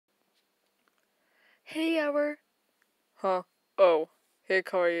Hey, Hour. Huh? Oh, hey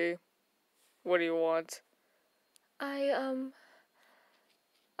Kawaii. What do you want? I, um,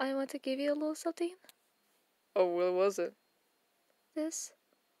 I want to give you a little something. Oh, what was it? This.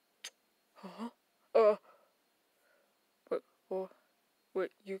 Huh? Uh, wait, oh,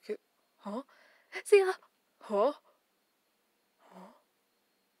 wait, you could. Huh? See ya. Huh? Huh?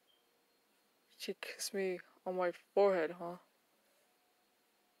 She kissed me on my forehead, huh?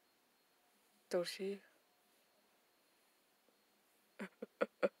 Does she?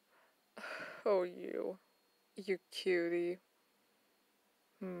 Oh, you. You cutie.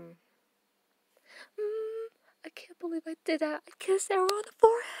 Hmm. I can't believe I did that. I kissed Hour on the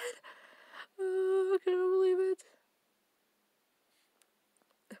forehead. I can't believe it.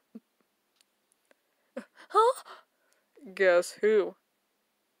 Huh? Guess who?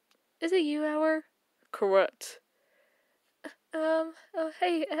 Is it you, Hour? Correct. Oh,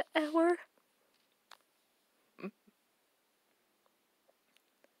 hey, Hour.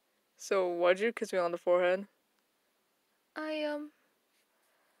 So, why'd you kiss me on the forehead? I, um,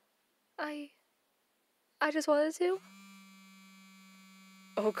 I, I just wanted to.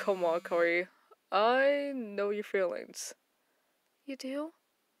 Oh, come on, Kawaii. I know your feelings. You do?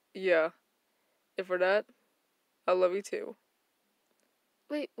 Yeah, and for that, I love you too.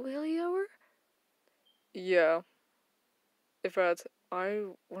 Wait, really, Hour? Yeah. In fact, I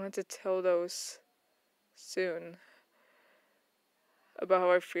wanted to tell those soon about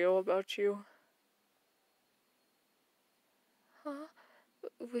how I feel about you. Huh?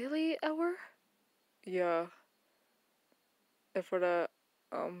 Really, Hour? Yeah, and for that,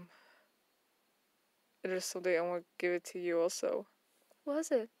 um, it is something I want to give it to you also. Was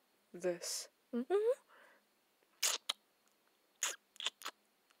it? This. Mm-hmm.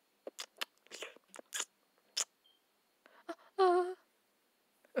 Uh,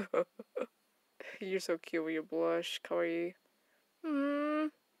 You're so cute with your blush, Kawaii. hmm.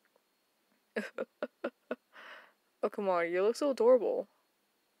 Oh, come on, you look so adorable.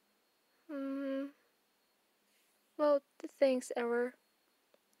 Hmm. Well, thanks, Hour.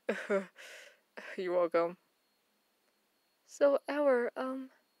 You're welcome. So, Hour,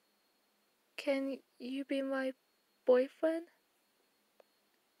 can you be my boyfriend?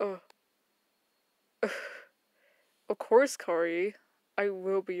 Uh, of course, Kawaii. I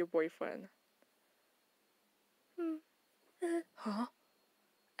will be your boyfriend. Hmm. Huh?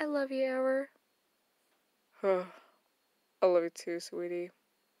 I love you, Hour. I love you too, sweetie.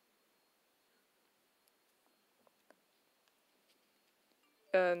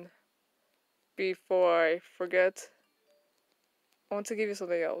 And before I forget, I want to give you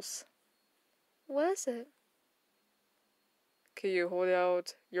something else. What is it? Can you hold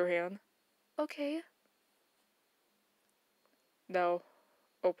out your hand? Okay. Now,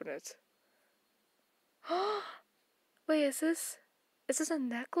 open it. Wait, is this a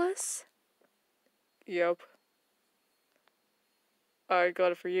necklace? Yep, I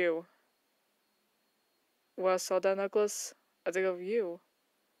got it for you. When I saw that necklace, I think of you.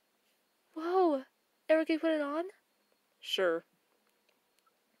 Whoa! Hour, can you put it on? Sure,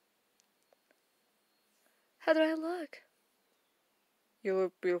 How do I look? you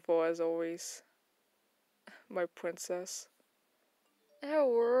look beautiful as always, my princess.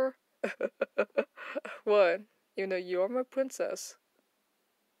 Hour. What? You know you are my princess.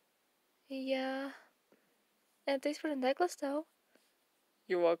 Yeah. And thanks for the necklace, though.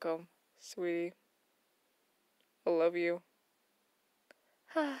 You're welcome, sweetie. I love you.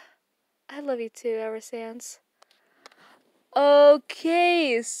 I love you too, Hour Sands.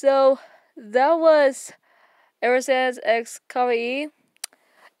 Okay, so that was Hour Sands X Kawaii.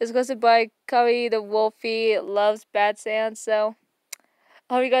 It's ghosted by Kawaii the Wolfie loves bad sand. So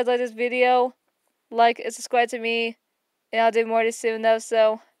I hope you guys like this video. Like and subscribe to me. And I'll do more of this soon though.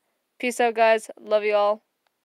 So peace out guys. Love you all.